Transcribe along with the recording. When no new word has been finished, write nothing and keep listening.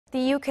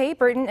The UK,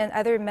 Britain, and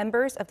other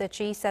members of the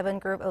G7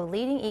 group of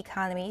leading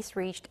economies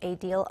reached a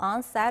deal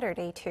on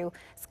Saturday to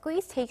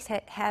squeeze tax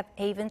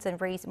havens and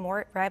raise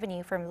more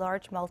revenue from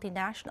large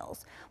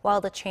multinationals.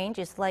 While the change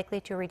is likely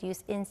to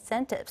reduce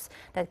incentives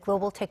that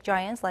global tech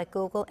giants like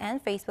Google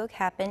and Facebook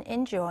have been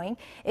enjoying,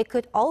 it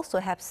could also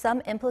have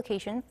some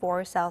implication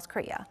for South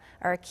Korea.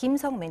 Our Kim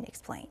Sung-min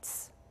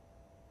explains.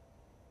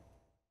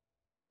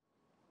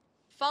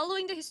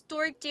 Following the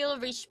historic deal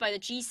reached by the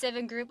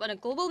G7 group on a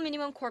global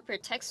minimum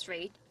corporate tax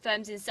rate,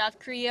 firms in South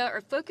Korea are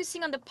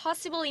focusing on the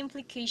possible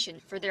implication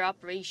for their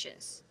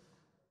operations.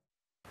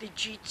 The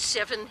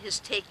G7 has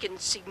taken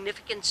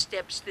significant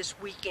steps this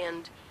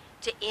weekend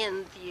to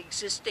end the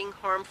existing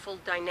harmful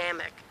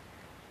dynamic,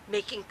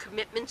 making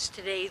commitments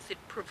today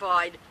that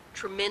provide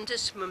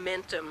tremendous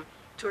momentum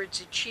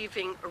towards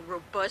achieving a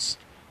robust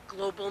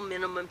global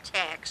minimum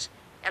tax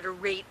at a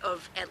rate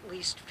of at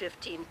least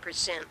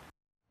 15%.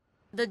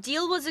 The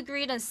deal was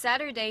agreed on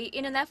Saturday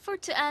in an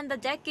effort to end the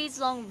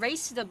decades-long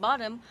race to the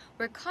bottom,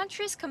 where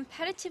countries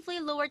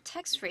competitively lower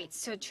tax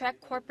rates to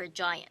attract corporate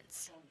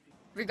giants.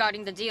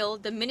 Regarding the deal,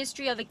 the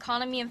Ministry of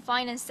Economy and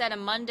Finance said on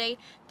Monday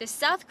that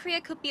South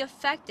Korea could be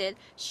affected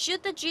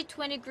should the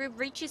G20 group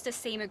reaches the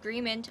same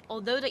agreement,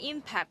 although the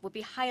impact would be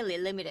highly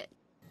limited.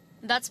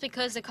 That's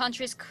because the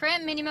country's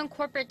current minimum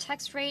corporate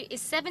tax rate is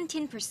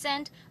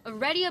 17%,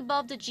 already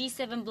above the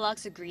G7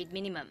 bloc's agreed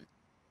minimum.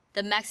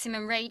 The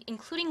maximum rate,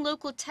 including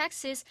local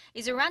taxes,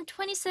 is around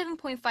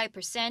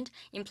 27.5%,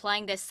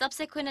 implying that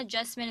subsequent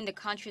adjustment in the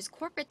country's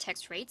corporate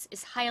tax rates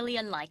is highly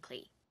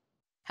unlikely.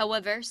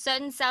 However,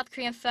 certain South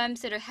Korean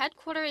firms that are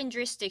headquartered in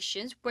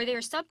jurisdictions where they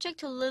are subject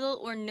to little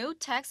or no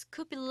tax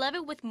could be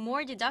levied with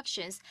more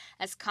deductions,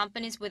 as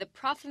companies with a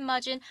profit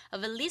margin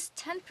of at least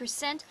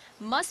 10%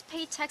 must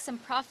pay tax on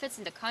profits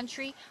in the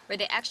country where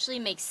they actually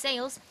make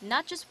sales,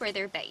 not just where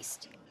they're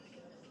based.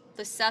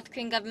 The South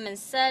Korean government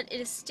said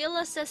it is still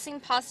assessing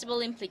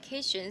possible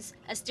implications,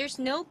 as there's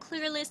no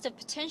clear list of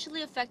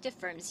potentially affected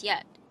firms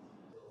yet.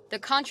 The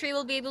country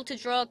will be able to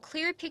draw a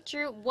clear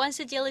picture once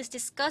the deal is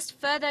discussed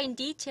further in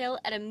detail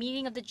at a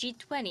meeting of the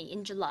G20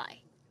 in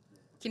July.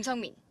 Kim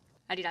Sung-min,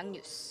 Arirang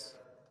News.